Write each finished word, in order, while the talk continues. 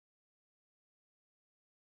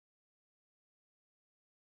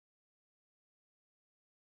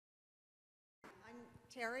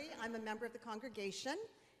Terry. I'm a member of the congregation,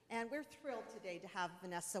 and we're thrilled today to have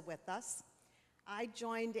Vanessa with us. I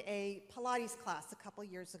joined a Pilates class a couple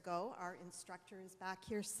years ago. Our instructor is back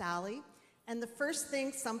here, Sally. And the first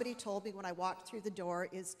thing somebody told me when I walked through the door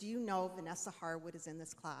is, do you know Vanessa Harwood is in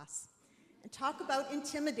this class? And talk about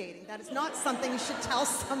intimidating. That is not something you should tell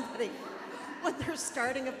somebody when they're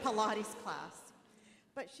starting a Pilates class.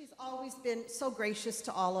 But she's always been so gracious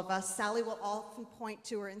to all of us. Sally will often point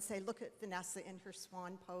to her and say, look at Vanessa in her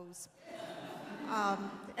swan pose.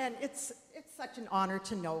 And it's such an honor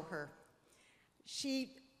to know her. She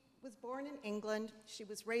was born in England. She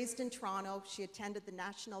was raised in Toronto. She attended the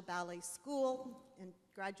National Ballet School and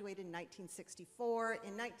graduated in 1964.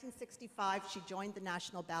 In 1965, she joined the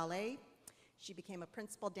National Ballet. She became a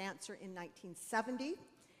principal dancer in 1970,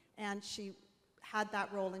 and she had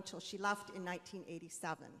that role until she left in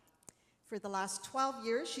 1987. For the last 12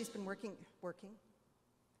 years, she's been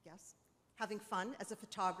having fun as a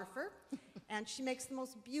photographer, and she makes the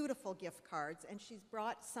most beautiful gift cards, and she's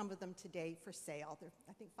brought some of them today for sale. They're,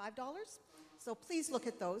 I think, $5. So please look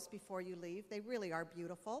at those before you leave. They really are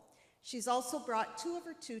beautiful. She's also brought 2 of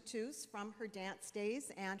her tutus from her dance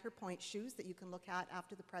days and her point shoes that you can look at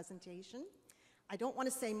after the presentation. I don't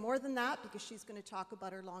want to say more than that because she's going to talk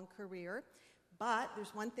about her long career, but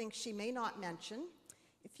there's one thing she may not mention.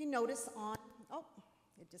 If you notice on, oh,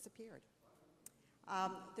 it disappeared.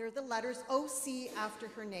 There are the letters OC after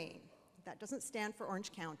her name. That doesn't stand for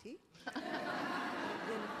Orange County.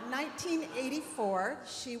 In 1984,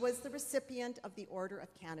 she was the recipient of the Order of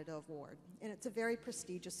Canada Award, and it's a very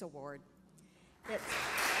prestigious award. It's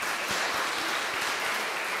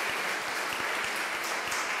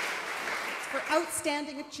for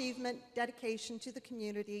outstanding achievement, dedication to the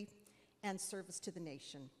community, and service to the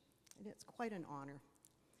nation. And it's quite an honor.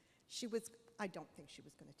 I don't think she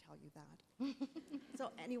was going to tell you that.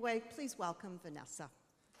 So anyway, please welcome Vanessa.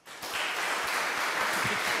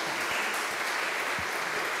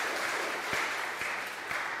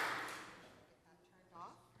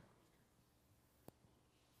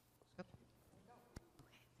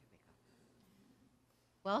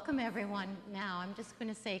 Welcome, everyone. Now, I'm just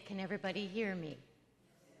going to say, can everybody hear me?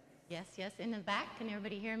 Yes, yes, in the back. Can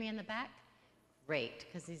everybody hear me in the back? Great,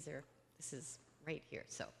 because this is right here.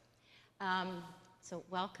 So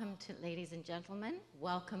welcome to ladies and gentlemen.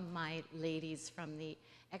 Welcome my ladies from the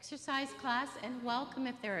exercise class, and welcome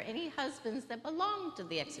if there are any husbands that belong to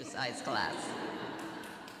the exercise class.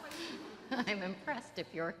 I'm impressed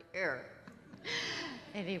if you're here.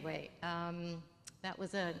 Anyway, that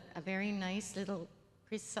was a very nice little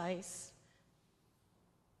precise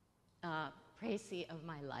précis of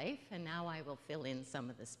my life, and now I will fill in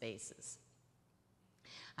some of the spaces.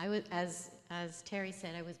 I was, as Terry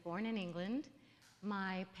said, I was born in England.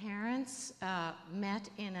 My parents met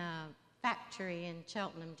in a factory in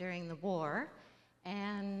Cheltenham during the war,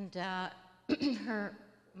 and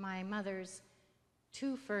my mother's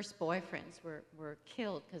 2 first boyfriends were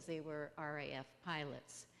killed because they were RAF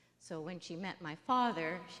pilots. So when she met my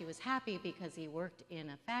father, she was happy because he worked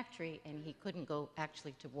in a factory and he couldn't go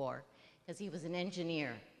actually to war because he was an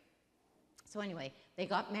engineer. So anyway, they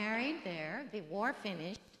got married there, the war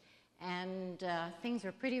finished, and things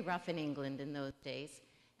were pretty rough in England in those days.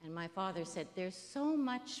 And my father said, there's so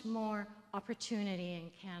much more opportunity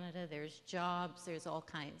in Canada, there's jobs, there's all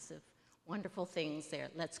kinds of wonderful things there,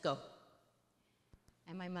 let's go.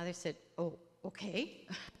 And my mother said, oh, okay.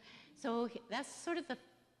 So that's sort of the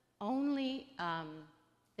only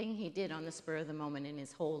thing he did on the spur of the moment in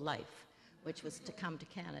his whole life, which was to come to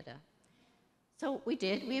Canada. So we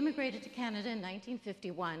did. We immigrated to Canada in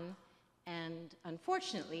 1951, and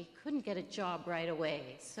unfortunately couldn't get a job right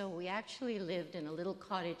away. So we actually lived in a little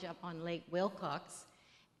cottage up on Lake Wilcox,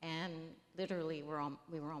 and literally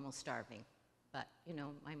we were almost starving. But, you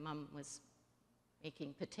know, my mom was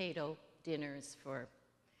making potato dinners for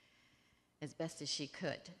as best as she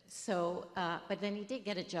could. So, but then he did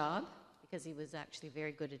get a job because he was actually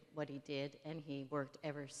very good at what he did, and he worked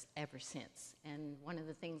ever since. And one of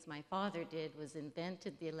the things my father did was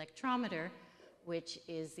invented the electrometer, which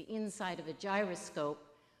is the inside of a gyroscope,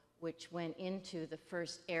 which went into the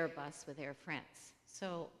first Airbus with Air France.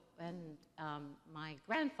 So, and my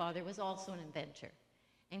grandfather was also an inventor,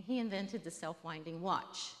 and he invented the self-winding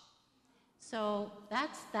watch. So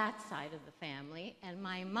that's that side of the family, and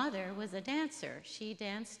my mother was a dancer. She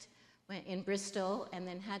danced in Bristol and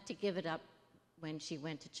then had to give it up when she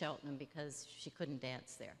went to Cheltenham because she couldn't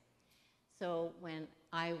dance there. So when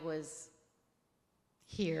I was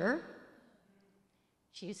here,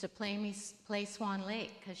 she used to play Swan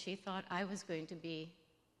Lake because she thought I was going to be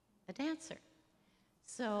a dancer.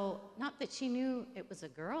 So, not that she knew it was a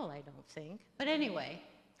girl, I don't think. But anyway,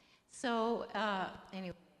 so,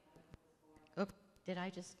 anyway, oh, did I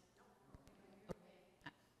just,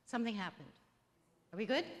 something happened. Are we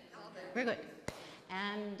good? We're good.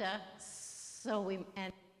 And so we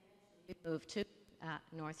moved to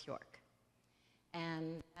North York.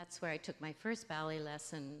 And that's where I took my first ballet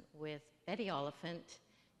lesson with Betty Oliphant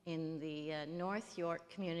in the North York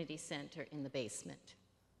Community Center in the basement.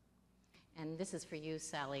 And this is for you,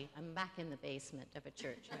 Sally. I'm back in the basement of a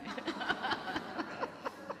church.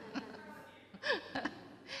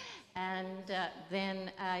 And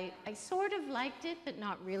then I sort of liked it, but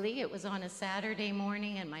not really. It was on a Saturday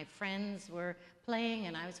morning, and my friends were playing,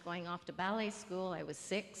 and I was going off to ballet school. I was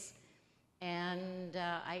 6. And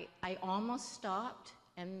I almost stopped,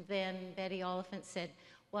 and then Betty Oliphant said,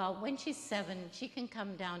 well, when she's 7, she can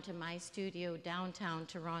come down to my studio downtown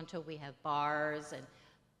Toronto. We have bars and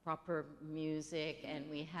proper music, and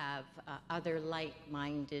we have other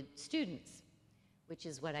like-minded students, which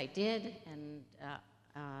is what I did, and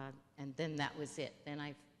then that was it. Then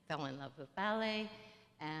I fell in love with ballet,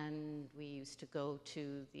 and we used to go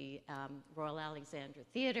to the Royal Alexandra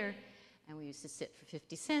Theatre, and we used to sit for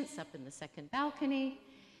 50 cents up in the second balcony,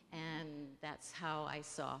 and that's how I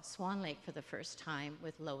saw Swan Lake for the first time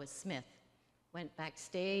with Lois Smith. Went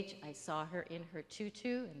backstage, I saw her in her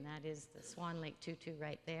tutu, and that is the Swan Lake tutu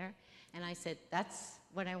right there, and I said, that's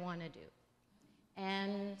what I want to do.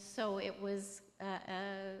 And so it was,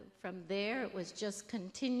 from there, it was just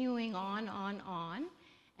continuing on,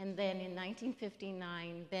 and then in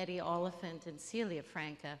 1959, Betty Oliphant and Celia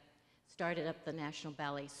Franca started up the National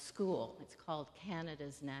Ballet School. It's called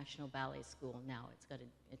Canada's National Ballet School now. It's got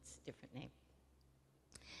its different name.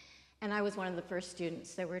 And I was one of the first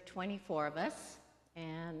students. There were 24 of us,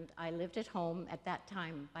 and I lived at home at that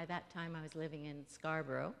time. By that time, I was living in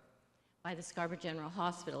Scarborough, by the Scarborough General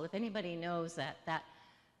Hospital. If anybody knows that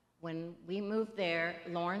when we moved there,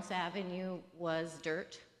 Lawrence Avenue was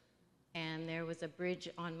dirt, and there was a bridge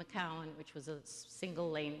on McCowan, which was a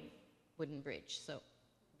single-lane wooden bridge.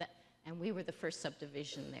 And we were the first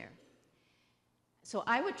subdivision there. So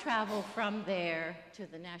I would travel from there to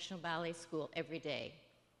the National Ballet School every day.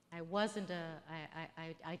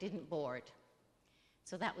 I didn't board.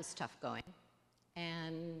 So that was tough going.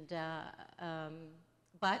 And,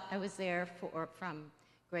 but I was there from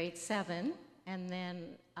grade 7, and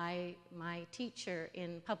then my teacher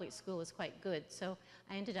in public school was quite good, so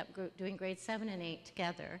I ended up doing grade 7 and 8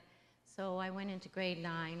 together. So I went into grade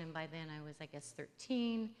 9, and by then I was, I guess,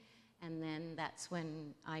 13, and then that's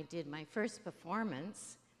when I did my first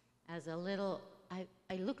performance as a little, I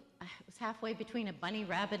was halfway between a bunny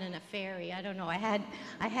rabbit and a fairy. I don't know. I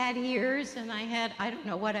had ears, and I don't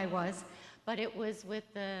know what I was, but it was with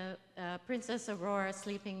the Princess Aurora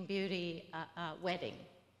Sleeping Beauty wedding.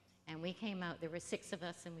 And we came out, there were 6 of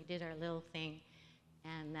us, and we did our little thing,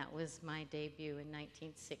 and that was my debut in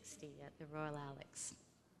 1960 at the Royal Alex.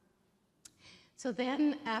 So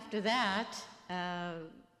then, after that,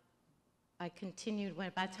 I continued, by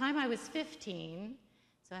the time I was 15,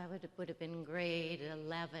 so I would have been grade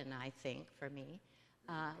 11, I think, for me.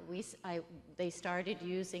 They started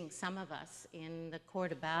using some of us in the corps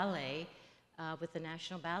de ballet with the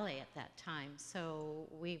National Ballet at that time. So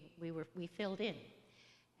we filled in.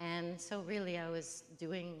 And so really I was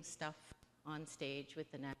doing stuff on stage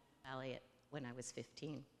with the National Ballet when I was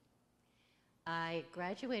 15. I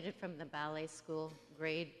graduated from the ballet school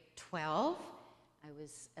grade 12. I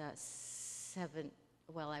was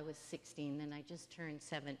I was 16, then I just turned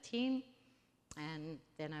 17, and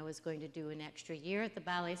then I was going to do an extra year at the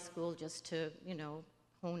ballet school just to,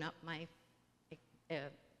 hone up my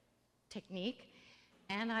technique.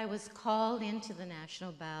 And I was called into the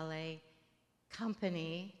National Ballet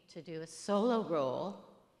Company to do a solo role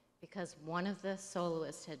because one of the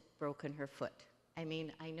soloists had broken her foot. I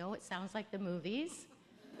mean, I know it sounds like the movies,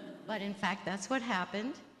 but in fact, that's what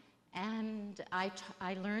happened. And I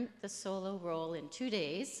learned the solo role in 2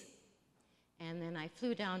 days, and then I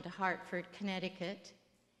flew down to Hartford, Connecticut,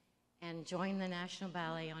 and joined the National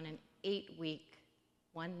Ballet on an 8-week,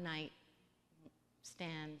 one-night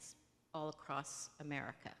stands all across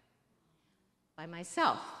America by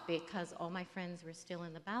myself, because all my friends were still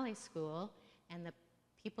in the ballet school, and the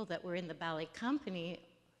people that were in the ballet company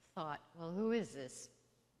thought, well, who is this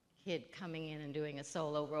kid coming in and doing a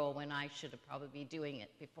solo role when I should have probably been doing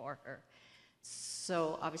it before her?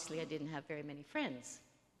 So obviously I didn't have very many friends.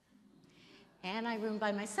 And I roomed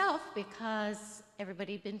by myself because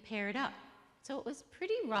everybody had been paired up. So it was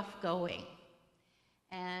pretty rough going.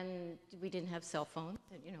 And we didn't have cell phones,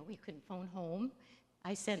 and we couldn't phone home.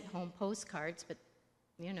 I sent home postcards, but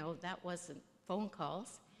that wasn't phone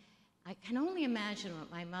calls. I can only imagine what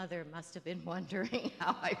my mother must have been wondering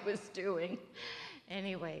how I was doing.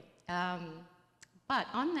 Anyway, but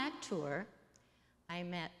on that tour, I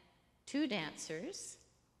met 2 dancers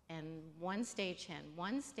and 1 stagehand.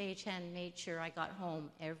 1 stagehand made sure I got home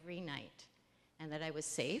every night and that I was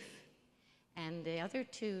safe. And the other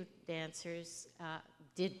 2 dancers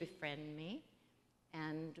did befriend me.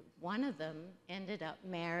 And one of them ended up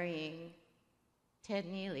marrying Ted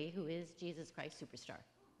Neely, who is Jesus Christ Superstar.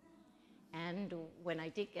 And when I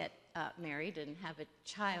did get married and have a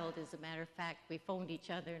child, as a matter of fact, we phoned each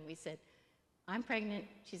other and we said, I'm pregnant.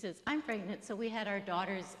 She says, I'm pregnant. So we had our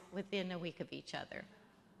daughters within a week of each other,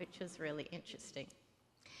 which was really interesting.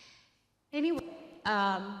 Anyway,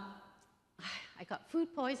 I got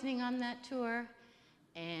food poisoning on that tour,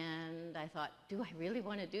 and I thought, do I really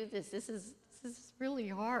want to do this? This is really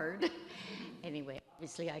hard. Anyway,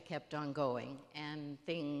 obviously I kept on going, and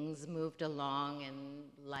things moved along, and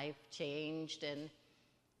life changed, and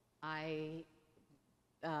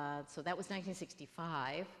so that was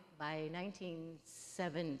 1965. By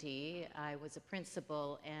 1970, I was a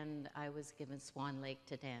principal, and I was given Swan Lake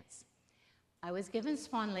to dance. I was given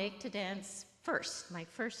Swan Lake to dance first, my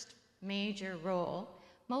first major role.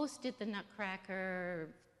 Most did the Nutcracker,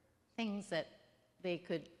 things that they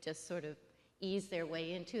could just sort of ease their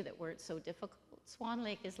way into that weren't so difficult. Swan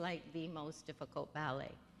Lake is like the most difficult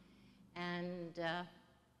ballet. And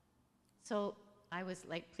so I was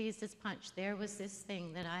like pleased as punch. There was this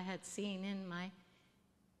thing that I had seen in my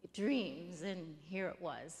dreams, and here it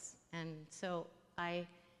was. And so I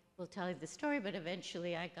will tell you the story, but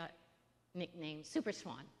eventually I got nicknamed Super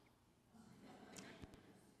Swan.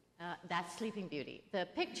 That's Sleeping Beauty. The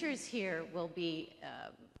pictures here will be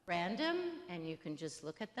random, and you can just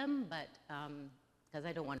look at them, but because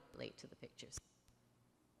I don't want to relate to the pictures.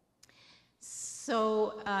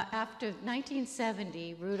 So after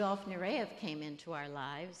 1970, Rudolf Nureyev came into our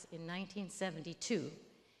lives in 1972,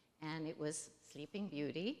 and it was Sleeping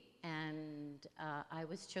Beauty, and I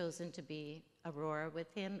was chosen to be Aurora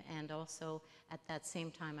with him, and also at that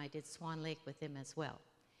same time I did Swan Lake with him as well.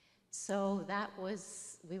 So that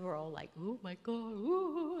was, we were all like, oh my God,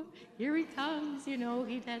 ooh, here he comes, you know,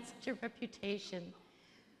 he had such a reputation.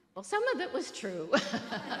 Well, some of it was true.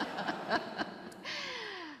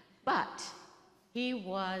 But he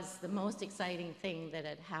was the most exciting thing that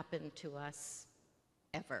had happened to us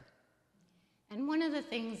ever. And one of the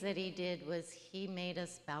things that he did was he made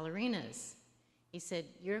us ballerinas. He said,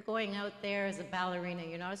 you're going out there as a ballerina.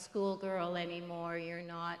 You're not a schoolgirl anymore. You're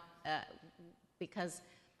not, because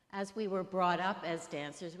as we were brought up as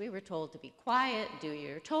dancers, we were told to be quiet, do what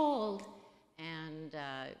you're told, and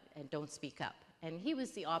don't speak up. And he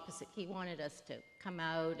was the opposite. He wanted us to come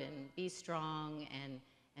out and be strong and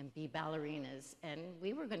be ballerinas. And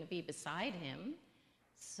we were going to be beside him.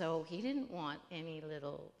 So he didn't want any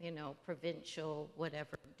little, you know, provincial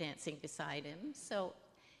whatever dancing beside him. So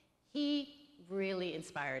he really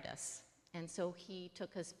inspired us. And so he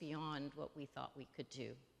took us beyond what we thought we could do.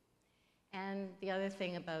 And the other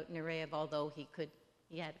thing about Nureyev, although he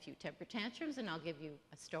had a few temper tantrums, and I'll give you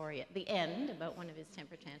a story at the end about one of his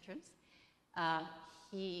temper tantrums,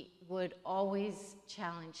 he would always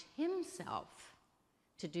challenge himself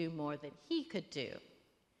to do more than he could do.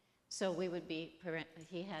 So we would be,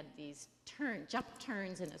 he had these jump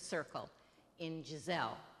turns in a circle in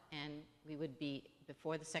Giselle, and we would be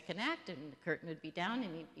before the second act, and the curtain would be down,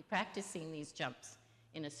 and he'd be practicing these jumps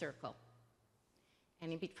in a circle.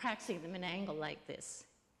 And he'd be practicing them in an angle like this.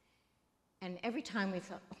 And every time we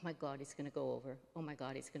thought, oh my God, he's gonna go over. Oh my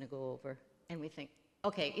God, he's gonna go over. And we think,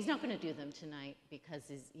 okay, he's not gonna do them tonight because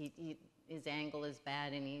his angle is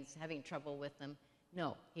bad and he's having trouble with them.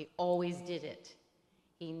 No, he always did it.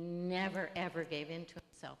 He never, ever gave in to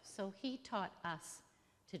himself. So he taught us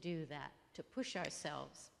to do that, to push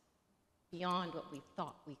ourselves beyond what we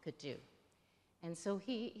thought we could do. And so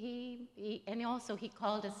and also he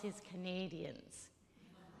called us his Canadians.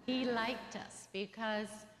 He liked us because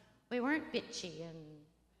we weren't bitchy and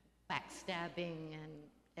backstabbing and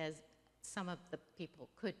as some of the people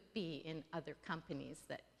could be in other companies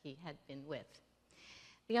that he had been with.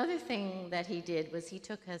 The other thing that he did was he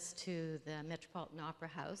took us to the Metropolitan Opera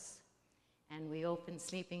House, and we opened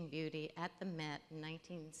Sleeping Beauty at the Met in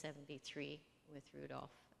 1973 with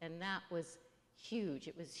Rudolph. And that was huge.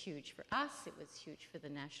 It was huge for us, it was huge for the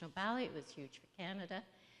National Ballet, it was huge for Canada,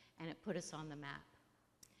 and it put us on the map.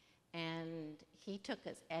 And he took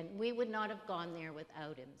us, and we would not have gone there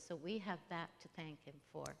without him, so we have that to thank him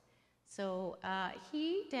for. So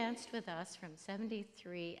he danced with us from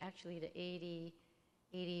 73, actually to 80,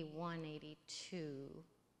 81, 82,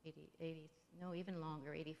 no, even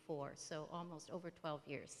longer, 84, so almost over 12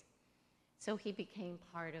 years. So he became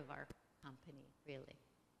part of our company, really.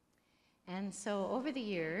 And so over the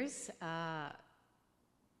years,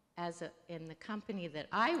 in the company that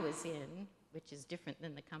I was in, which is different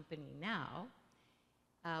than the company now,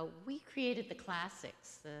 we created the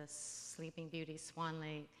classics, the Sleeping Beauty, Swan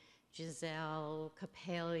Lake, Giselle,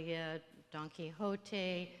 Coppelia, Don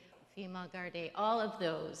Quixote, Fima Garde, all of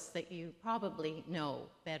those that you probably know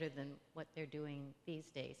better than what they're doing these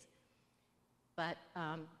days. But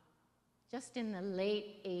just in the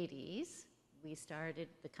late 80s,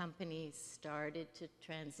 the company started to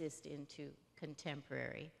transit into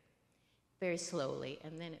contemporary very slowly,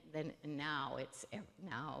 and then now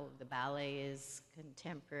the ballet is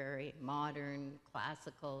contemporary, modern,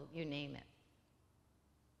 classical, you name it.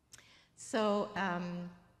 So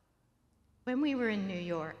when we were in New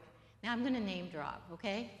York, now I'm going to name drop,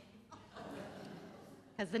 okay?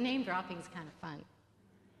 Because the name dropping is kind of fun.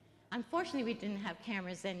 Unfortunately, we didn't have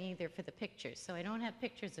cameras then either for the pictures, so I don't have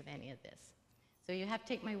pictures of any of this. So you have to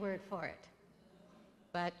take my word for it.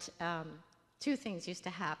 But two things used to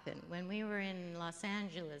happen. When we were in Los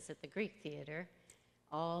Angeles at the Greek Theater,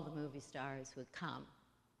 all the movie stars would come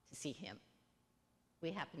to see him.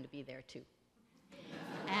 We happened to be there too.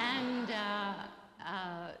 And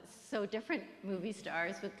so different movie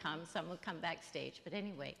stars would come, some would come backstage. But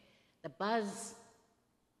anyway, the buzz,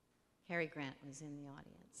 Cary Grant was in the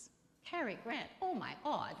audience. Cary Grant, oh my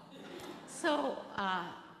God. So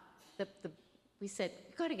we said,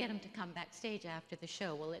 you've got to get him to come backstage after the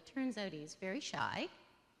show. Well, it turns out he's very shy.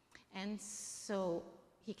 And so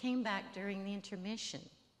he came back during the intermission.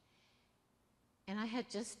 And I had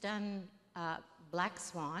just done Black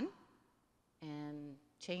Swan and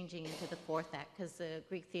changing into the fourth act, because the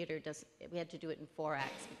Greek theater we had to do it in 4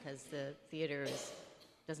 acts because the theater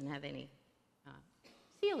doesn't have any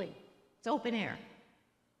ceiling. It's open air.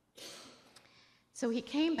 So he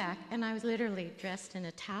came back, and I was literally dressed in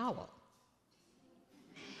a towel.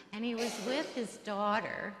 And he was with his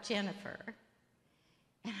daughter, Jennifer.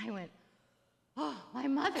 And I went, oh, my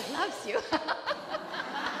mother loves you.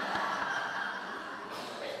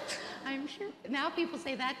 I'm sure. Now people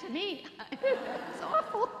say that to me. It's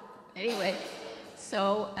awful. Anyway,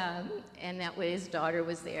 so, and that way his daughter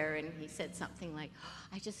was there, and he said something like,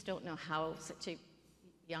 I just don't know how such a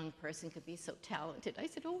young person could be so talented. I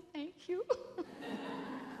said, oh, thank you.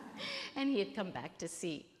 And he had come back to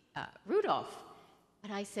see Rudolph.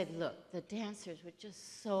 But I said, look, the dancers would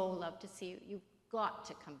just so love to see you. You've got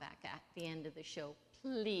to come back at the end of the show,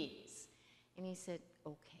 please. And he said,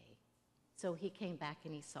 okay. So he came back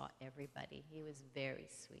and he saw everybody. He was very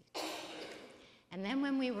sweet. And then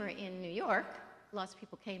when we were in New York, lots of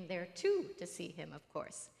people came there too to see him, of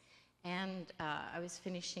course. And I was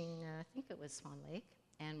finishing, I think it was Swan Lake,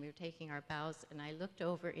 and we were taking our bows, and I looked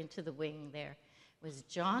over into the wing there. It was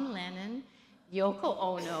John Lennon, Yoko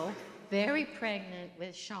Ono, very pregnant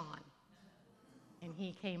with Sean. And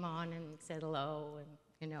he came on and said hello, and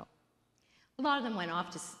you know. A lot of them went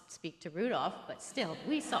off to speak to Rudolph, but still,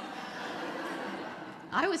 we saw.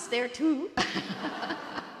 I was there too.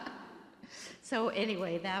 So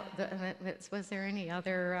anyway, was there any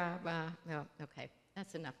other, no, okay,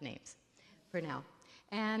 that's enough names for now.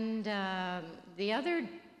 And the other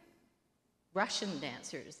Russian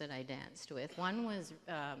dancers that I danced with, one was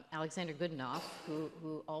Alexander Goodenough,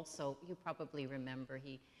 who also, you probably remember,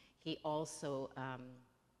 he also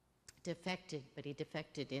defected, but he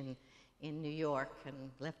defected in New York and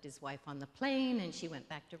left his wife on the plane, and she went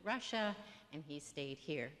back to Russia, and he stayed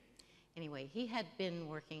here. Anyway, he had been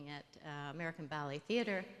working at American Ballet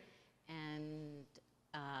Theater, and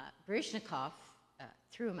Baryshnikov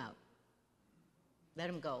threw him out, let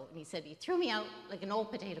him go. And he said, he threw me out like an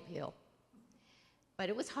old potato peel. But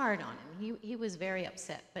it was hard on him. He was very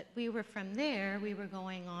upset. But we were from there, we were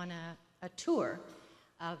going on a tour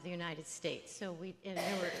of the United States. So and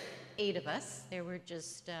there were 8 of us. There were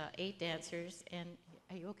just 8 dancers. And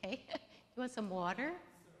are you okay? You want some water?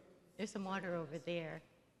 There's some water over there.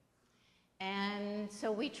 And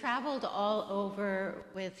so we traveled all over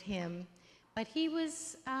with him. But he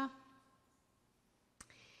was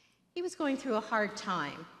going through a hard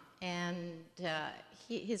time. And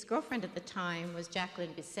his girlfriend at the time was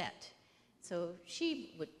Jacqueline Bisset. So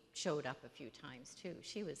she showed up a few times too.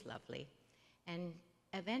 She was lovely. And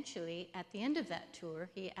eventually, at the end of that tour,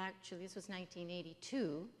 this was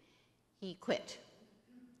 1982, he quit.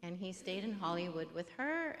 And he stayed in Hollywood with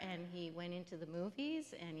her, and he went into the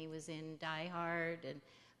movies, and he was in Die Hard, and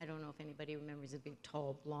I don't know if anybody remembers a big,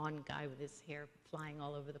 tall, blonde guy with his hair flying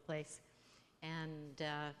all over the place. And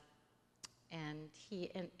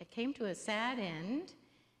it came to a sad end,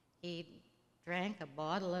 drank a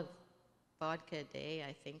bottle of vodka a day,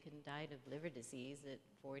 I think, and died of liver disease at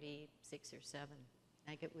 46 or 7.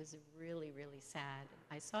 Like, it was really, really sad.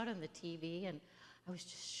 I saw it on the TV, and I was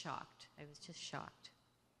just shocked. I was just shocked.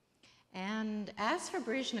 And as for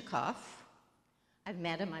Baryshnikov, I've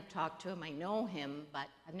met him, I've talked to him, I know him, but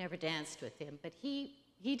I've never danced with him. But he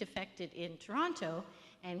defected in Toronto,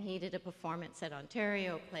 and he did a performance at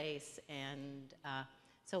Ontario Place, and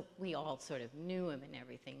so we all sort of knew him and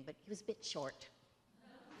everything, but he was a bit short.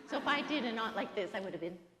 So if I did a knot like this, I would have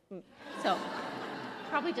been, so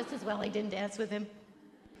probably just as well I didn't dance with him.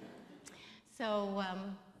 So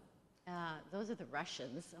those are the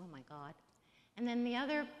Russians, oh my God. And then the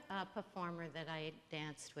other performer that I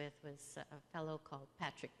danced with was a fellow called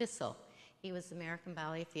Patrick Bissell. He was American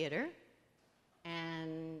Ballet Theater,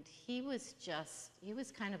 and he was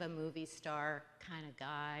kind of a movie star kind of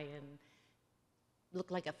guy, and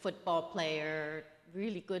looked like a football player,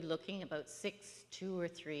 really good looking, about 6'2" or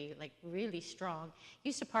 3", like really strong. He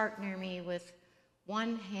used to partner me with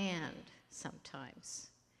one hand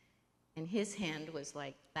sometimes, and his hand was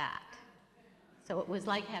like that. So it was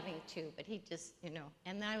like having two, but he just, you know.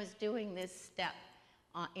 And I was doing this step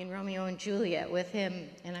in Romeo and Juliet with him,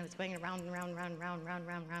 and I was going around and round and round and round and round and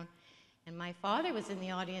round and round. And my father was in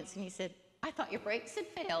the audience, and he said, "I thought your brakes had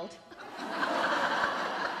failed."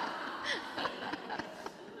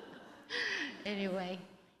 Anyway,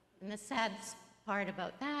 and the sad part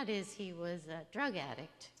about that is he was a drug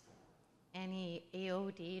addict, and he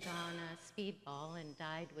OD'd on a speedball and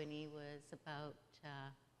died when he was about,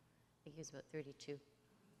 I think he was about 32.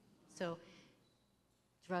 So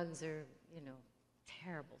drugs are, you know,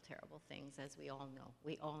 terrible, terrible things, as we all know.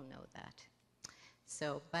 We all know that.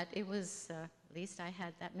 So, but it was, at least I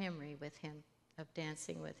had that memory with him, of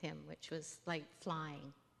dancing with him, which was like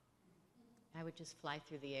flying. I would just fly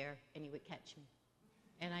through the air, and he would catch me,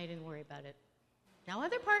 and I didn't worry about it. Now,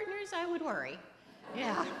 other partners, I would worry.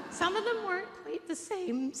 Yeah, some of them weren't quite the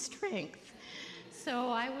same strength, so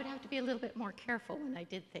I would have to be a little bit more careful when I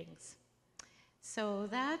did things. So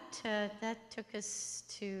that took us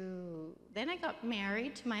to, then I got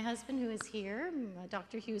married to my husband, who is here,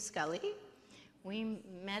 Dr. Hugh Scully. We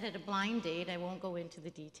met at a blind date. I won't go into the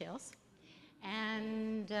details.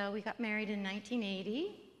 And we got married in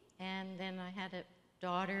 1980. And then I had a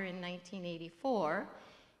daughter in 1984,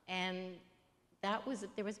 and there was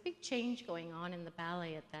a big change going on in the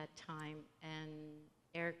ballet at that time, and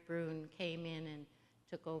Eric Brun came in and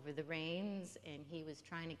took over the reins, and he was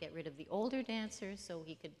trying to get rid of the older dancers so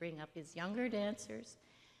he could bring up his younger dancers.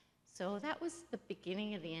 So that was the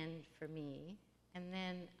beginning of the end for me, and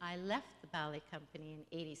then I left the ballet company in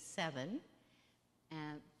 '87,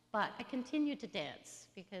 but I continued to dance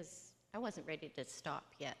because I wasn't ready to stop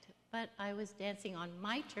yet, but I was dancing on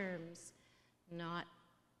my terms, not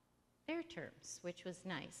their terms, which was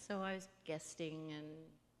nice. So I was guesting and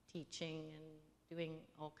teaching and doing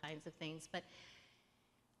all kinds of things. But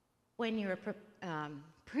when you're a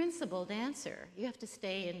principal dancer, you have to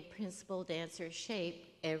stay in principal dancer shape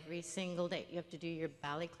every single day. You have to do your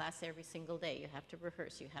ballet class every single day. You have to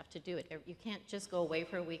rehearse. You have to do it. You can't just go away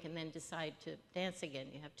for a week and then decide to dance again.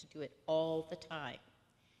 You have to do it all the time.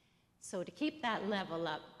 So to keep that level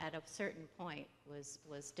up at a certain point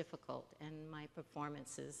was difficult, and my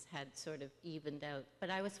performances had sort of evened out. But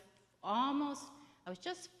I was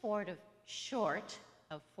just short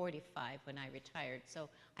of 45 when I retired, so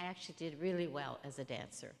I actually did really well as a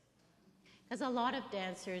dancer. Because a lot of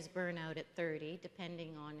dancers burn out at 30,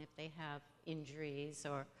 depending on if they have injuries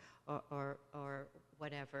or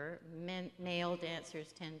whatever. Male dancers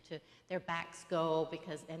tend to, their backs go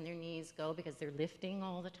and their knees go because they're lifting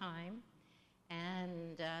all the time.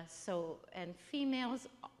 And and females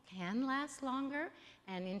can last longer.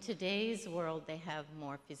 And in today's world, they have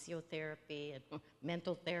more physiotherapy and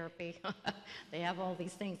mental therapy. They have all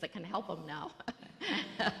these things that can help them now.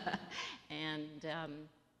 And,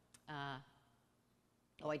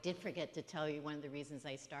 I did forget to tell you one of the reasons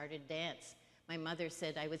I started dance. My mother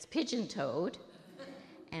said I was pigeon-toed,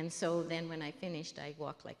 and so then when I finished, I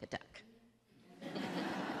walked like a duck.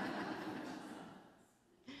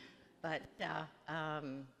 But, how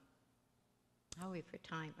are we for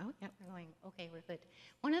time? Oh, yeah, we're going, okay, we're good.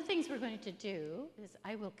 One of the things we're going to do is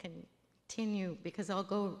I will continue, because I'll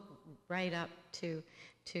go right up to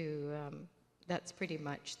that's pretty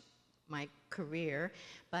much my career,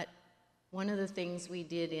 but one of the things we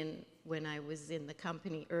did when I was in the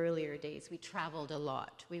company earlier days, we traveled a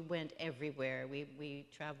lot. We went everywhere. We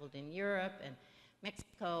traveled in Europe and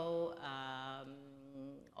Mexico,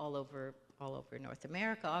 all over North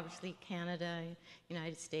America, obviously Canada,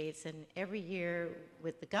 United States, and every year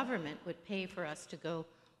with the government would pay for us to go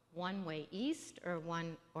one way east or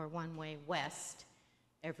one way west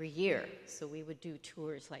every year. So we would do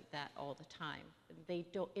tours like that all the time.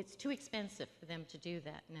 It's too expensive for them to do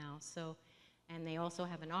that now. So, and they also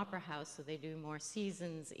have an opera house, so they do more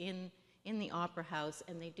seasons in the opera house,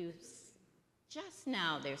 and they do, just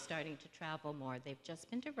now they're starting to travel more. They've just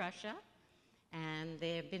been to Russia, and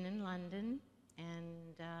they've been in London,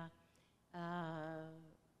 and where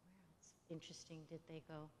else interesting did they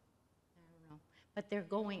go? I don't know. But they're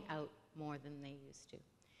going out more than they used to.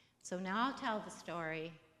 So now I'll tell the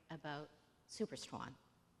story about Super Swan.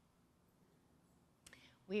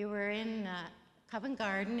 We were in Covent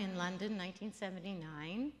Garden in London,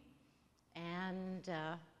 1979, and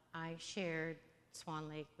I shared Swan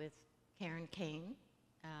Lake with Karen Kane.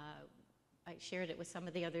 I shared it with some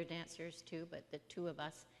of the other dancers too, but the two of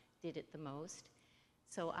us did it the most.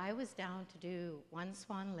 So I was down to do one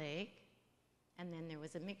Swan Lake, and then there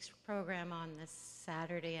was a mixed program on the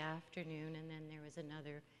Saturday afternoon, and then there was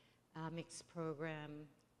another mixed program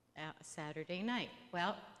Saturday night.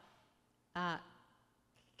 Well,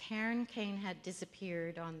 Karen Kane had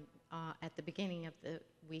disappeared at the beginning of the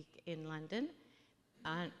week in London.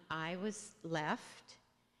 I was left,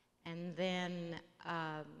 and then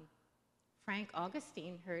Frank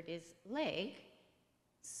Augustine hurt his leg,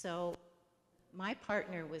 so my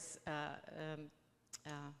partner was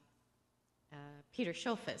Peter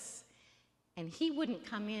Schofus, and he wouldn't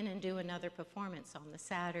come in and do another performance on the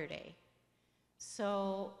Saturday.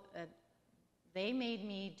 So they made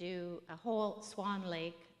me do a whole Swan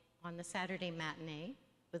Lake on the Saturday matinee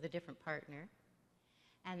with a different partner.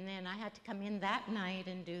 And then I had to come in that night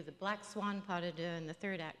and do the Black Swan Pas de Deux and the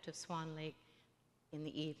third act of Swan Lake in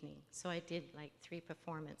the evening. So I did like 3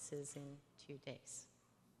 performances in 2 days.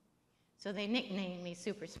 So they nicknamed me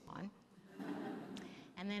Super Swan.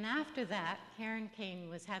 And then after that, Karen Kane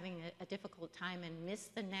was having a difficult time and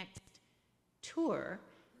missed the next tour.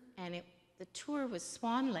 And the tour was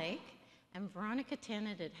Swan Lake, and Veronica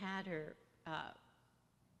Tennant had her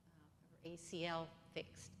ACL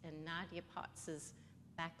fixed, and Nadia Potts's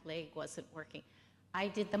back leg wasn't working. I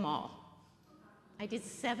did them all. I did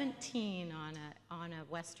 17 on a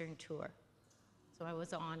Western tour. So I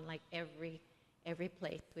was on like every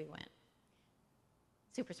place we went.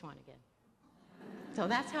 Super Swan again. So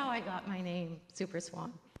that's how I got my name, Super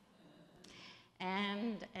Swan.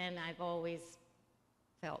 And I've always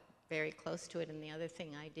felt very close to it. And the other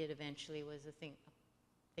thing I did eventually was a thing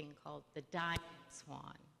called the Diamond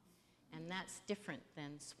Swan. And that's different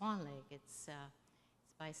than Swan Lake. It's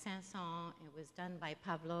by Sanson. It was done by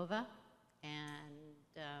Pavlova,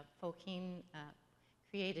 and Fokine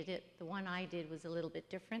created it. The one I did was a little bit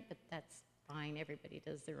different, but that's fine. Everybody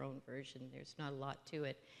does their own version. There's not a lot to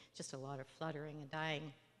it, just a lot of fluttering and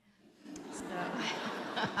dying. So.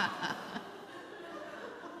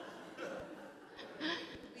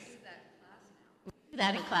 We do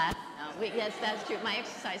that in class now. Yes, that's true. My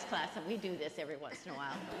exercise class, and we do this every once in a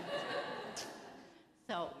while.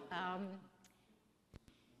 So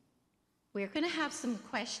we're going to have some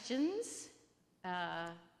questions.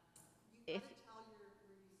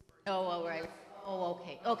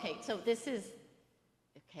 Okay. So this is,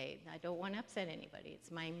 okay, I don't want to upset anybody.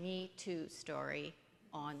 It's my Me Too story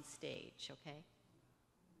on stage, okay?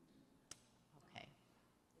 Okay.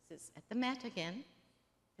 This is at the Met again.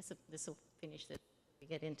 This will finish this. We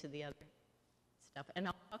get into the other stuff. And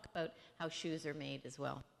I'll talk about how shoes are made as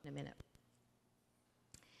well in a minute.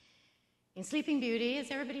 In Sleeping Beauty, has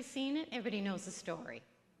everybody seen it? Everybody knows the story.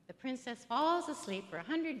 The princess falls asleep for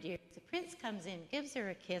 100 years. The prince comes in, gives her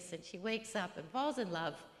a kiss, and she wakes up and falls in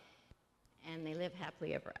love, and they live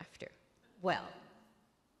happily ever after. Well,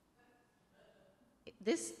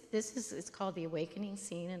 this is called the awakening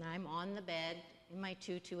scene, and I'm on the bed in my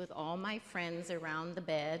tutu with all my friends around the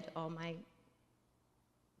bed, all my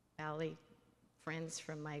ballet friends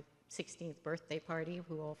from my 16th birthday party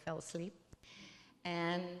who all fell asleep.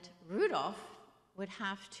 And Rudolph would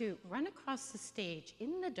have to run across the stage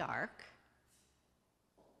in the dark,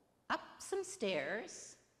 up some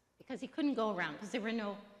stairs, because he couldn't go around, because there were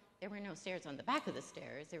no stairs on the back of the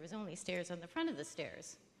stairs. There was only stairs on the front of the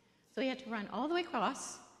stairs. So he had to run all the way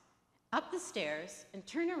across, up the stairs, and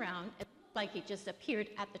turn around. It looked like he just appeared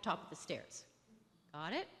at the top of the stairs.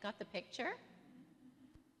 Got it? Got the picture?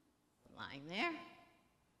 Lying there.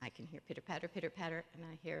 I can hear pitter-patter, pitter-patter, and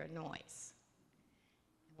I hear a noise.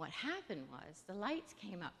 What happened was the lights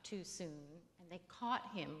came up too soon, and they caught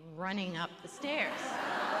him running up the stairs.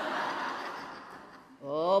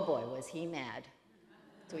 Oh boy, was he mad.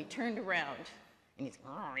 So he turned around, and he's,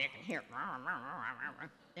 oh, you can hear,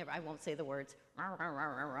 I won't say the words.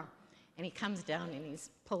 And he comes down and he's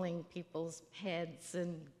pulling people's heads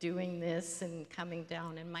and doing this and coming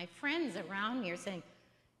down. And my friends around me are saying,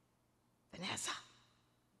 Vanessa,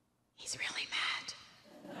 he's really mad.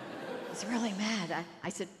 He's really mad. I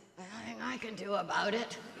said, nothing I can do about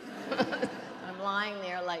it. I'm lying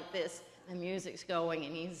there like this. The music's going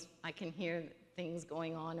and I can hear things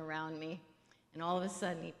going on around me. And all of a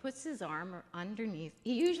sudden he puts his arm underneath.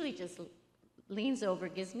 He usually just leans over,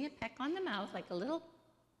 gives me a peck on the mouth, like a little,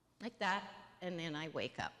 like that, and then I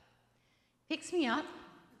wake up. Picks me up,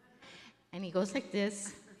 and he goes like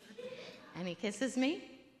this, and he kisses me,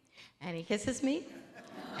 and he kisses me,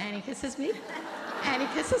 and he kisses me, and he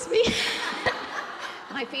kisses me.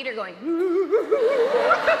 My feet are going.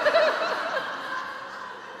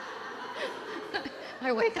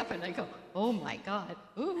 I wake up and I go, oh my God.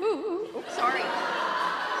 Oops, sorry.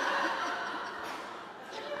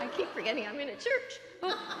 I keep forgetting I'm in a church.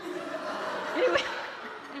 Oh. Anyway,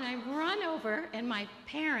 and I run over, and my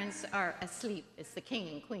parents are asleep. It's the king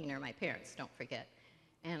and queen are my parents, don't forget.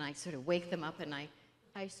 And I sort of wake them up, and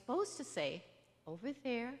I'm supposed to say, over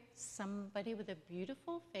there, somebody with a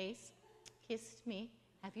beautiful face kissed me.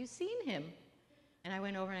 Have you seen him? And I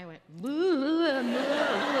went over and I went,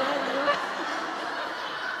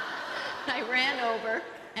 I ran over,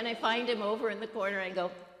 and I find him over in the corner. I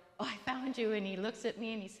go, oh, I found you. And he looks at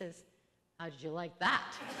me and he says, how did you like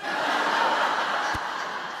that?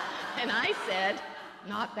 And I said,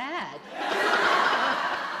 not bad.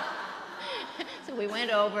 So we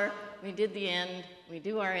went over, we did the end, we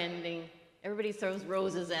do our ending. Everybody throws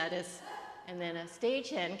roses at us. And then a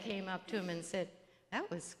stagehand came up to him and said, that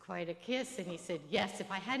was quite a kiss. And he said, yes, if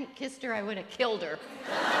I hadn't kissed her, I would have killed her.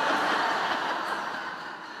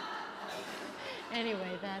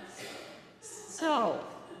 Anyway, that's so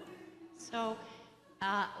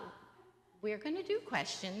we're going to do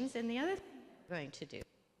questions, and the other thing we're going to do,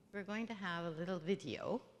 we're going to have a little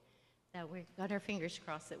video that we've got our fingers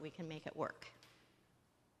crossed that we can make it work.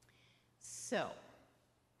 So,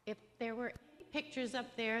 if there were any pictures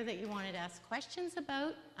up there that you wanted to ask questions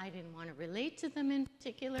about, I didn't want to relate to them in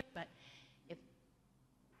particular, but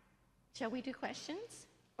shall we do questions?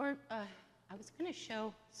 Or, I was going to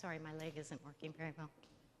show, sorry, my leg isn't working very well.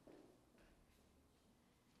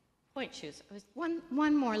 Point shoes. It was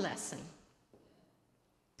one more lesson.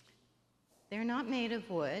 They're not made of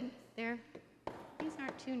wood. These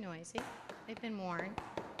aren't too noisy. They've been worn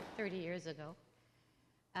 30 years ago.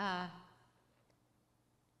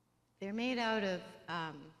 They're made out of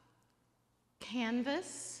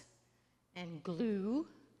canvas and glue,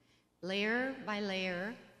 layer by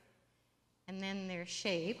layer, and then they're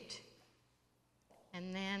shaped.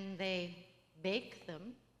 And then they bake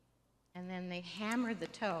them, and then they hammer the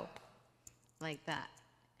toe like that.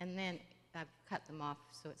 And then I've cut them off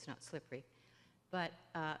so it's not slippery. But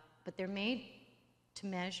they're made to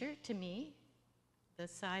measure, to me, the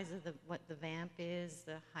size of what the vamp is,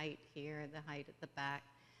 the height here, the height at the back,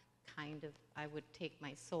 kind of, I would take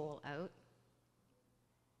my sole out.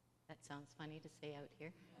 That sounds funny to say out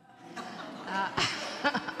here.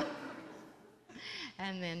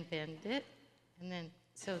 And then bend it. And then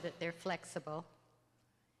so that they're flexible.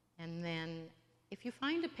 And then if you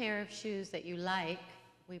find a pair of shoes that you like,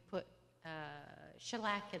 we put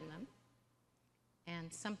shellac in them.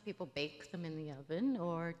 And some people bake them in the oven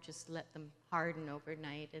or just let them harden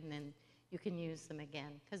overnight, and then you can use them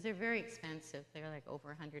again. Because they're very expensive. They're like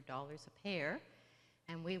over $100 a pair.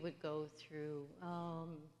 And we would go through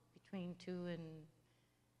between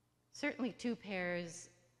certainly two pairs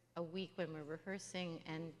a week when we're rehearsing,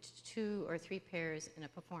 and 2 or 3 pairs in a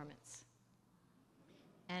performance.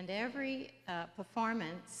 And every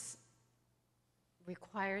performance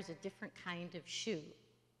requires a different kind of shoe.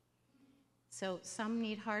 So some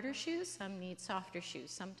need harder shoes, some need softer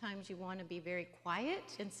shoes. Sometimes you want to be very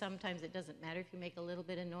quiet, and sometimes it doesn't matter if you make a little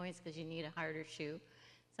bit of noise because you need a harder shoe.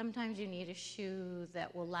 Sometimes you need a shoe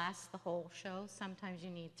that will last the whole show. Sometimes you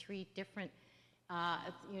need 3 different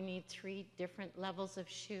levels of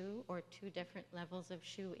shoe, or 2 different levels of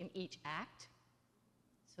shoe in each act,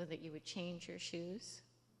 so that you would change your shoes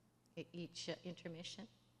at each intermission.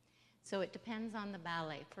 So it depends on the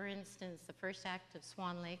ballet. For instance, the first act of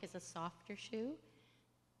Swan Lake is a softer shoe.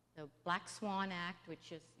 The Black Swan act,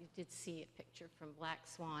 which is, you did see a picture from Black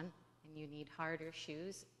Swan, and you need harder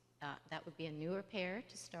shoes. That would be a newer pair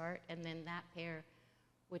to start, and then that pair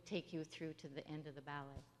would take you through to the end of the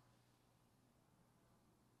ballet.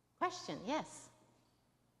 Question, yes?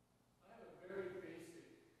 I have a very basic,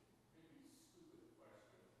 maybe stupid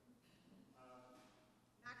question.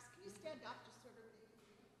 Max, can you stand up just sort of?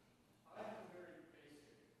 I have a very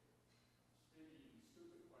basic, maybe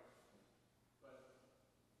stupid question. But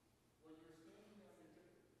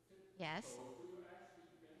Yes. So do you actually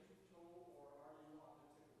bend your toe or are you on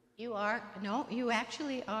the tip of your You are, no, you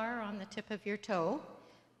actually are on the tip of your toe.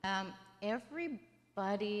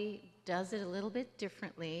 Everybody does it a little bit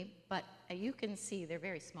differently, but you can see they're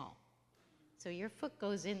very small. So your foot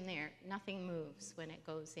goes in there, nothing moves when it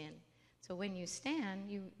goes in. So when you stand,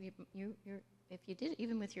 if you did it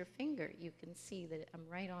even with your finger, you can see that I'm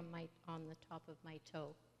right on the top of my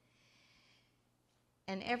toe.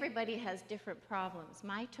 And everybody has different problems.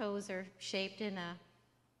 My toes are shaped in a,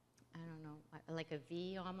 I don't know, like a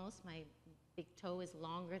V almost. My big toe is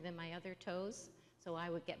longer than my other toes, so I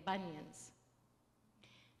would get bunions.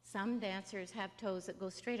 Some dancers have toes that go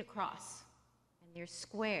straight across, and they're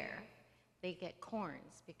square. They get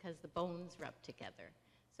corns because the bones rub together.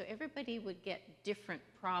 So everybody would get different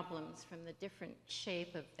problems from the different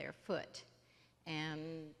shape of their foot.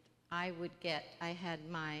 And I had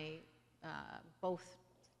my both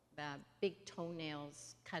big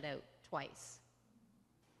toenails cut out twice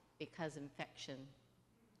because infection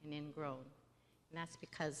and ingrown. And that's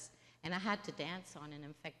because, and I had to dance on an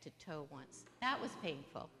infected toe once. That was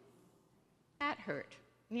painful. That hurt.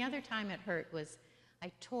 And the other time it hurt was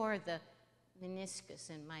I tore the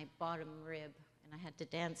meniscus in my bottom rib, and I had to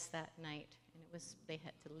dance that night. And they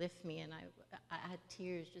had to lift me, and I had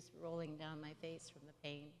tears just rolling down my face from the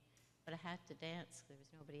pain. But I had to dance, there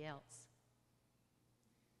was nobody else.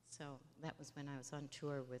 So that was when I was on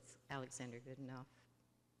tour with Alexander Goodenough.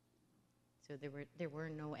 So there were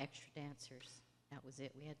no extra dancers. That was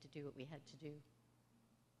it. We had to do what we had to do.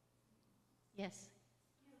 Yes?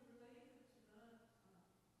 Yeah, related to that last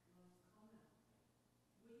comment,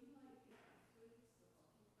 we like the athletes, the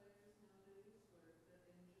hockey players nowadays, where if they're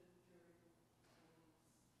injured during game,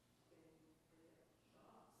 they get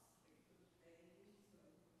shots for the pain so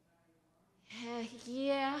you can carry on.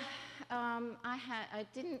 Yeah, I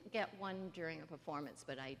didn't get one during a performance,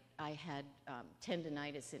 but I had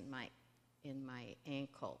tendonitis in my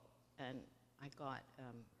ankle, and I got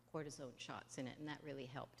cortisone shots in it, and that really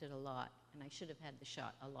helped it a lot. And I should have had the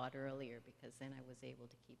shot a lot earlier because then I was able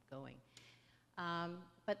to keep going.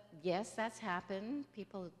 But yes, that's happened.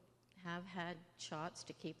 People have had shots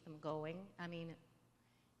to keep them going. I mean,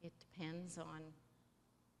 it depends on,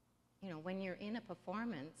 when you're in a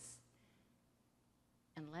performance,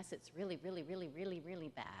 unless it's really, really, really, really, really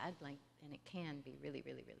bad, and it can be really,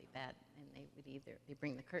 really, really bad, and they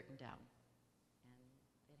bring the curtain down. And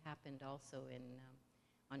it happened also in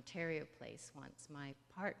Ontario Place once. My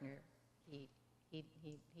partner, he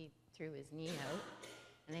threw his knee out,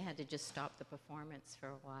 and they had to just stop the performance for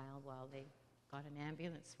a while they got an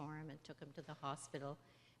ambulance for him and took him to the hospital.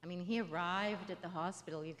 I mean, he arrived at the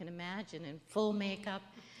hospital, you can imagine, in full makeup,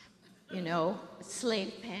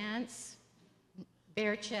 slave pants,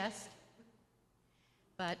 bare chest,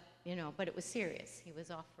 but it was serious. He was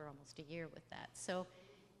off for almost a year with that. So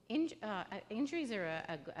injuries are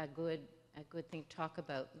a good thing to talk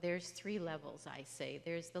about. There's 3 levels, I say.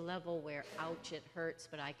 There's the level where, ouch, it hurts,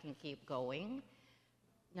 but I can keep going.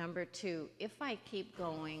 Number 2, if I keep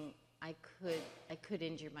going, I could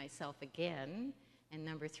injure myself again. And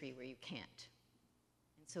number 3, where you can't.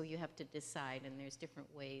 And so you have to decide, and there's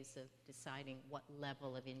different ways of deciding what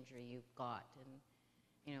level of injury you've got.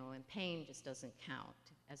 And pain just doesn't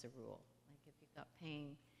count as a rule. Like if you've got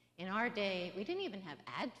pain. In our day, we didn't even have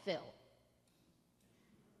Advil.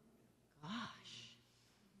 Gosh.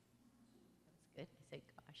 That's good. I said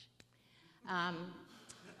gosh.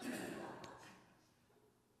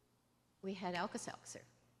 We had Alka-Seltzer.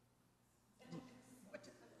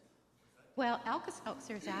 Well,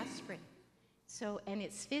 Alka-Seltzer is aspirin. So, and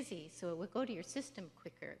it's fizzy, so it would go to your system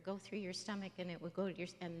quicker, go through your stomach, and it would go to your,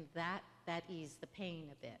 and that eased the pain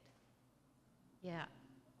a bit. Yeah,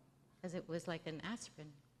 because it was like an aspirin.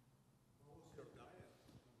 What was your diet?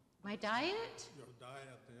 My diet? Your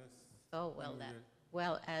diet, yes. Oh,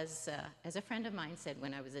 well, as a friend of mine said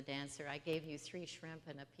when I was a dancer, I gave you 3 shrimp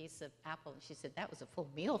and a piece of apple, and she said, that was a full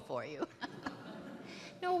meal for you.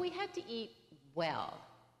 No, we had to eat well,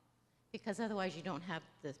 because otherwise you don't have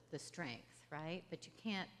the strength, right? But you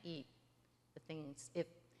can't eat the things.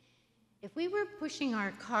 If we were pushing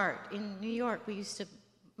our cart in New York, we used to,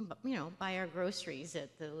 buy our groceries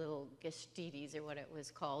at the little Gestides or what it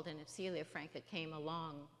was called, and if Celia Franca came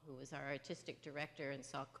along, who was our artistic director, and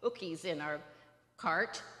saw cookies in our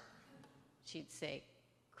cart, she'd say,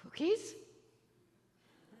 cookies?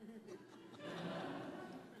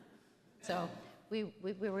 So we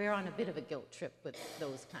were on a bit of a guilt trip with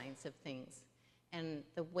those kinds of things. And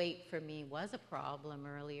the weight for me was a problem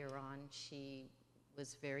earlier on. She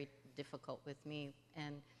was very difficult with me.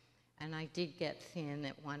 And and I did get thin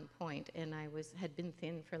at one point, and I had been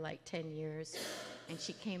thin for like 10 years, and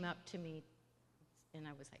she came up to me, and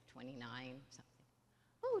I was like 29 or something.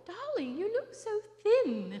 "Oh, darling, you look so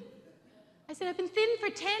thin." I said, "I've been thin for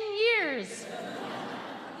 10 years."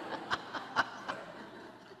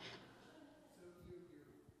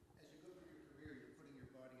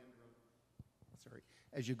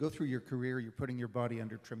 As you go through your career, you're putting your body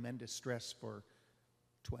under tremendous stress for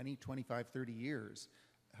 20, 25, 30 years.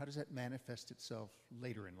 How does that manifest itself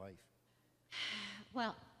later in life?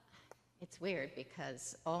 Well, it's weird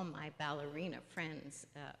because all my ballerina friends,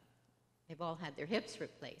 they've all had their hips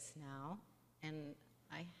replaced now, and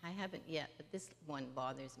I haven't yet, but this one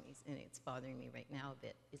bothers me, and it's bothering me right now a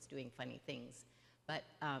bit. It's doing funny things. But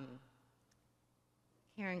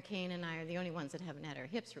Karen Kane and I are the only ones that haven't had our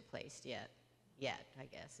hips replaced yet. Yet, I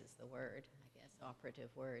guess, is the word, operative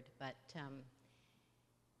word. But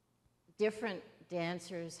different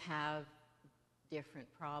dancers have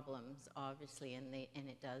different problems, obviously, and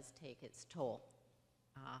it does take its toll.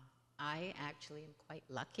 I actually am quite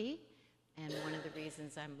lucky, and one of the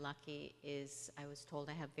reasons I'm lucky is I was told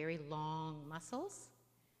I have very long muscles,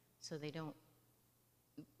 so they don't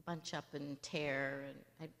bunch up and tear,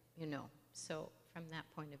 and So from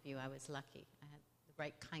that point of view, I was lucky. I had the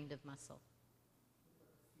right kind of muscle.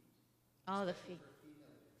 Oh, the feet.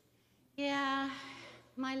 Yeah,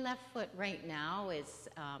 my left foot right now is,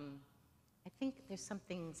 I think there's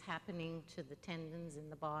something's happening to the tendons in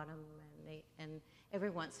the bottom, and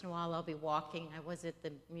every once in a while I'll be walking. I was at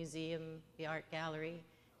the museum, the art gallery,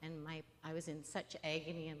 and I was in such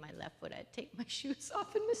agony in my left foot, I'd take my shoes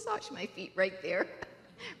off and massage my feet right there.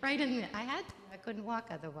 Right in the, I couldn't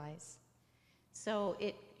walk otherwise. So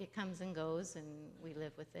it comes and goes, and we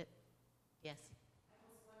live with it. Yes?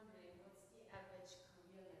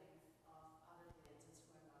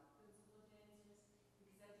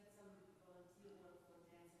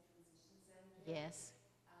 Yes.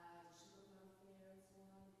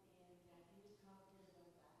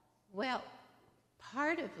 Well,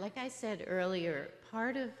 like I said earlier,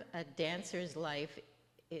 part of a dancer's life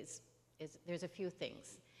is there's a few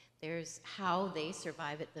things. There's how they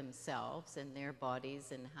survive it themselves and their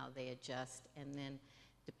bodies and how they adjust, and then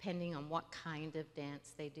depending on what kind of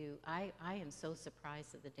dance they do. I am so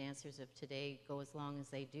surprised that the dancers of today go as long as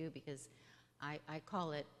they do, because I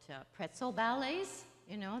call it pretzel ballets,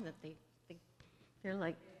 that they're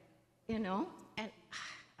like, and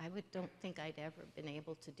I don't think I'd ever been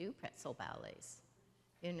able to do pretzel ballets,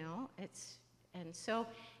 so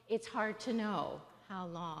it's hard to know how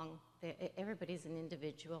long. Everybody's an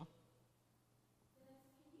individual.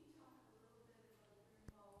 Can you talk a little bit about your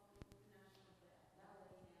involvement with the National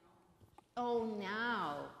Ballet now? Oh,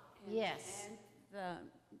 now, yes.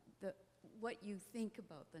 And what you think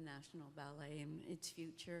about the National Ballet and its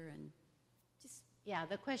future, and just Yeah,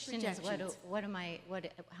 the question is, projections.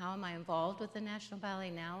 how am I involved with the National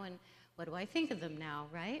Ballet now, and what do I think of them now,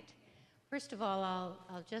 right? First of all,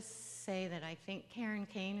 I'll just say that I think Karen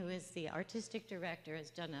Kane, who is the artistic director,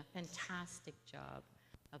 has done a fantastic job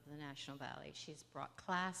of the National Ballet. She's brought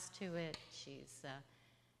class to it. She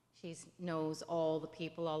knows all the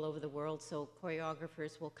people all over the world, so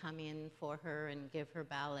choreographers will come in for her and give her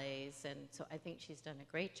ballets, and so I think she's done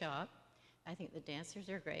a great job. I think the dancers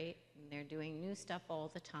are great, and they're doing new stuff all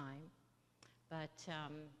the time. But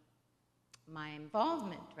my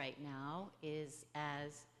involvement right now is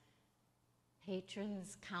as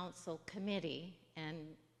Patrons Council Committee, and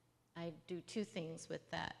I do two things with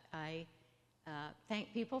that. I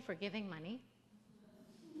thank people for giving money,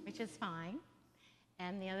 which is fine.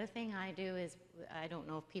 And the other thing I do is, I don't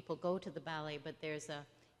know if people go to the ballet, but there's a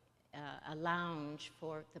lounge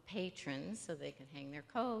for the patrons so they can hang their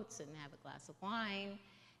coats and have a glass of wine.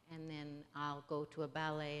 And then I'll go to a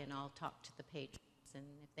ballet and I'll talk to the patrons. And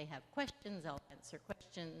if they have questions, I'll answer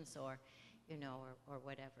questions, or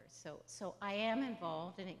whatever. So I am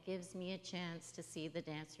involved, and it gives me a chance to see the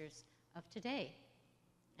dancers of today.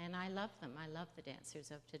 And I love them. I love the dancers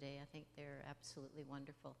of today. I think they're absolutely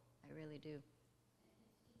wonderful. I really do.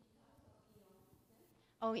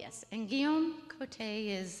 Oh, yes. And Guillaume Cote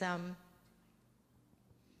is,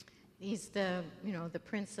 he's the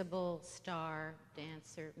principal star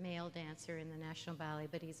dancer, male dancer in the National Ballet,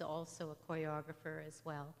 but he's also a choreographer as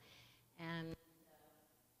well. And when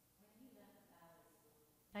he left the ballet school,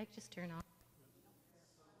 did I just turn off?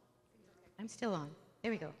 I'm still on.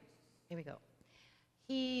 There we go. There we go.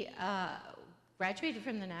 He graduated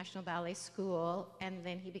from the National Ballet School, and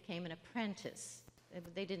then he became an apprentice.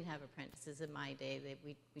 They didn't have apprentices in my day.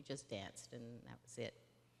 We just danced, and that was it.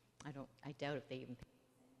 I doubt if they even paid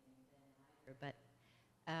anything then either.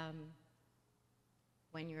 But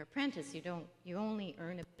when you're apprentice, you only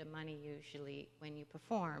earn a bit of money usually when you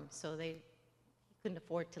perform. So he couldn't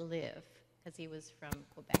afford to live because he was from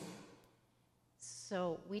Quebec.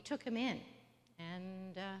 So we took him in,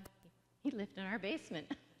 and he lived in our basement.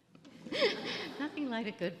 Nothing like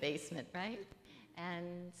a good basement, right?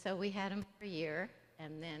 And so we had him for a year,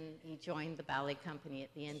 and then he joined the ballet company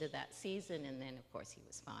at the end of that season, and then of course he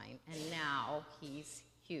was fine. And now he's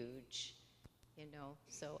huge, you know.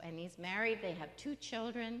 So, and he's married, they have 2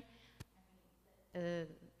 children.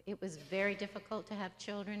 It was very difficult to have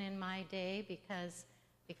children in my day because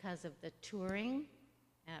of the touring,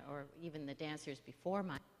 or even the dancers before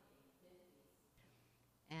my.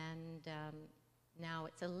 And now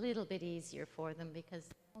it's a little bit easier for them because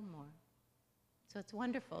they know more. So it's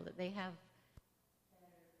wonderful that they have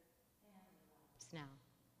better family lives now.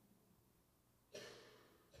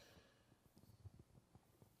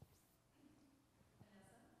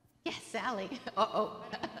 Yes, Sally. Uh-oh.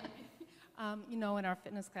 You know, in our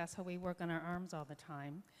fitness class, how we work on our arms all the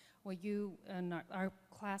time. Well, you and our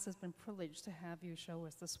class has been privileged to have you show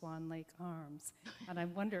us the Swan Lake arms. And I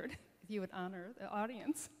wondered if you would honor the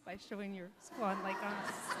audience by showing your Swan Lake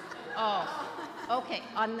arms. Oh, okay.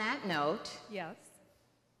 On that note, Yes.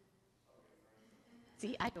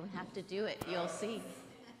 see, I don't have to do it. You'll see.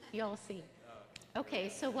 You'll see. Okay,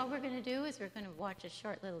 so what we're going to do is we're going to watch a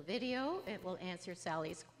short little video. It will answer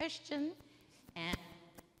Sally's question. And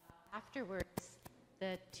afterwards,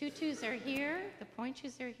 the tutus are here, the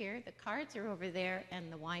pointers are here, the cards are over there,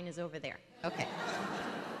 and the wine is over there. Okay.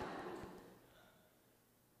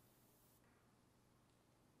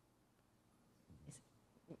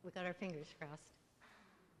 We got our fingers crossed.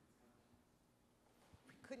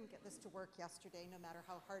 We couldn't get this to work yesterday, no matter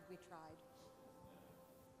how hard we tried.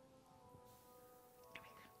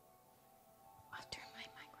 I'll turn my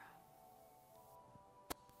mic off.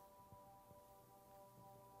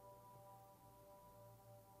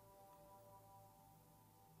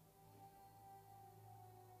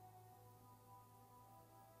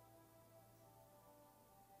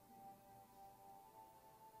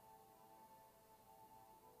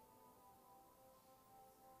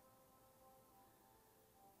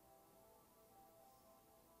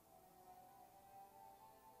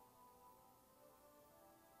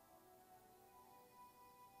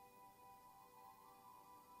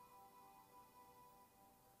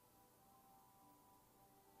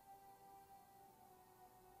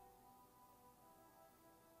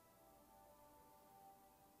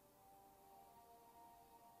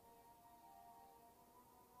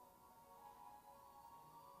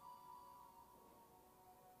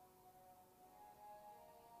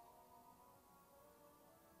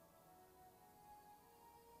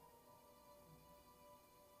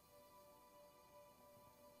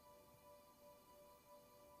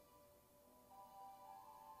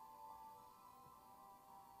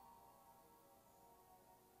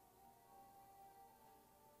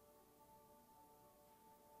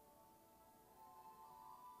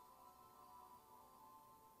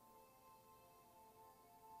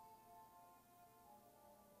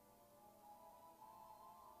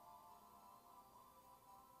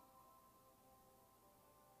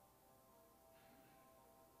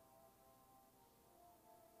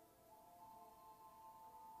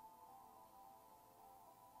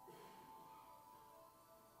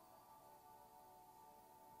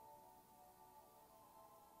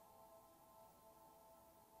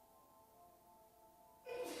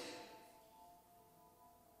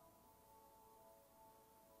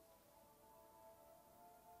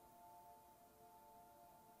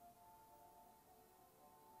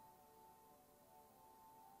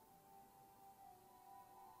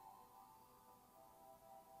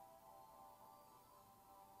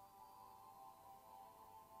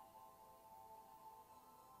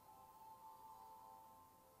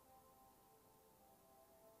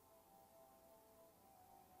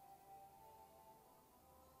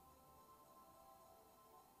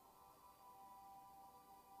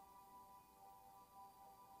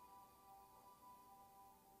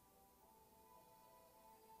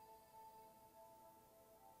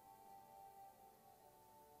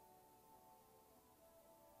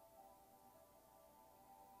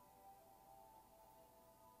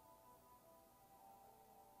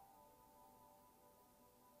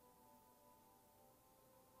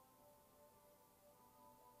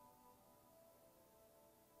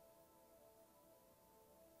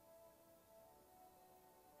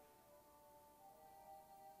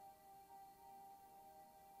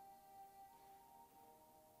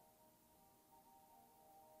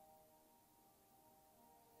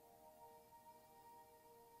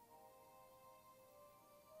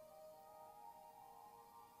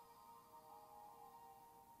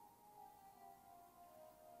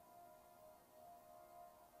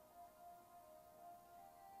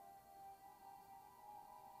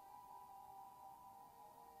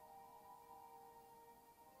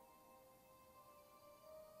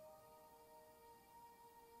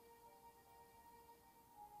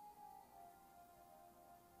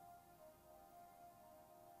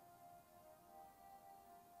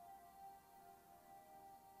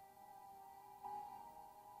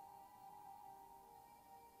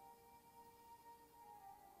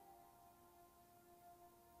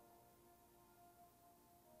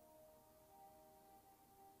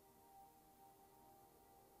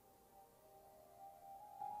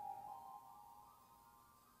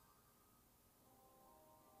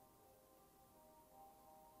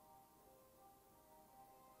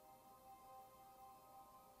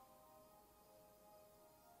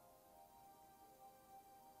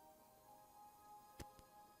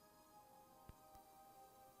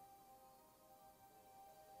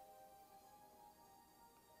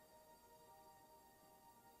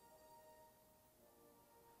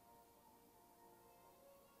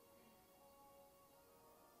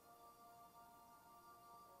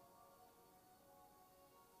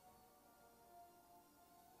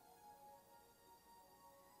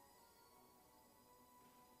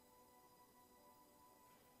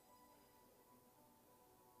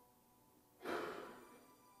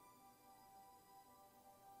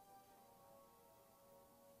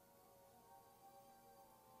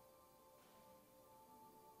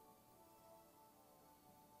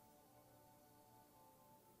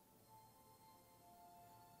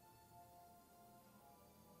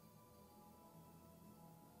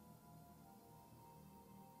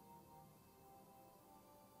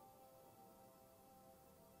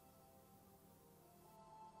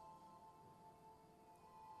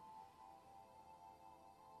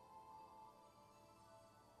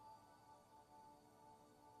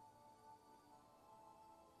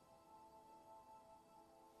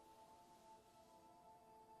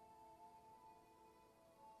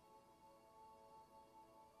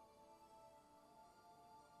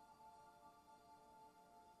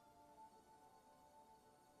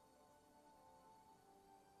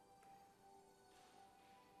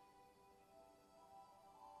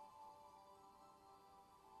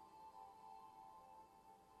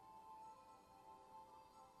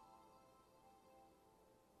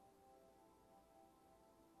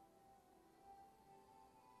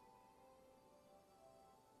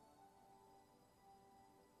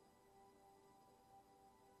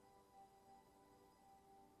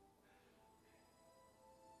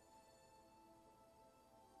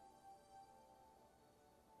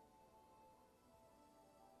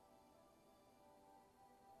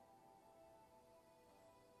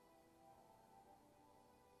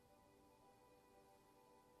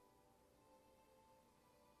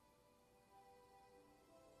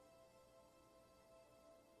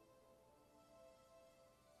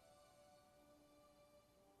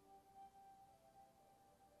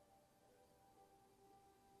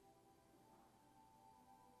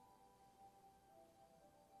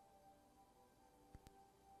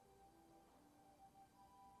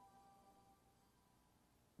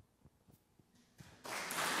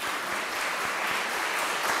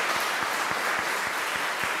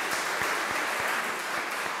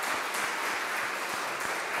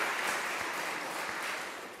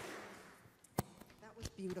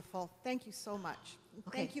 beautiful. Thank you so much. And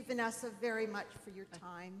Okay. Thank you, Vanessa, very much for your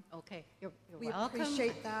time. Okay, you're We welcome.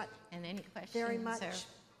 appreciate that And any questions? very or- much.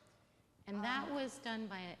 And that was done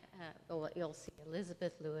by, you'll see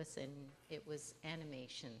Elizabeth Lewis, and it was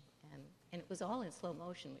animation. And it was all in slow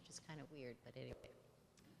motion, which is kind of weird, but anyway.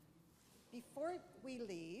 Before we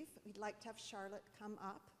leave, we'd like to have Charlotte come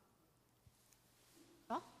up.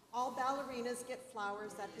 Oh, All ballerinas get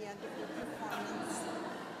flowers at the end of their performance.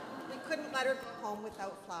 We couldn't let her go home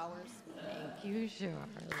without flowers. thank you, Charlotte.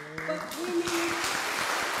 But we need,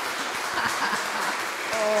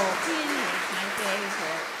 Peony is my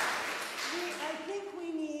favorite. I think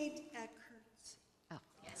we need a curtsy. Oh,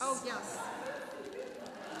 yes. Oh, yes.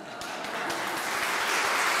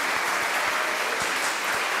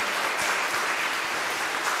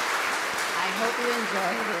 I hope you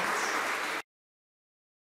enjoyed it.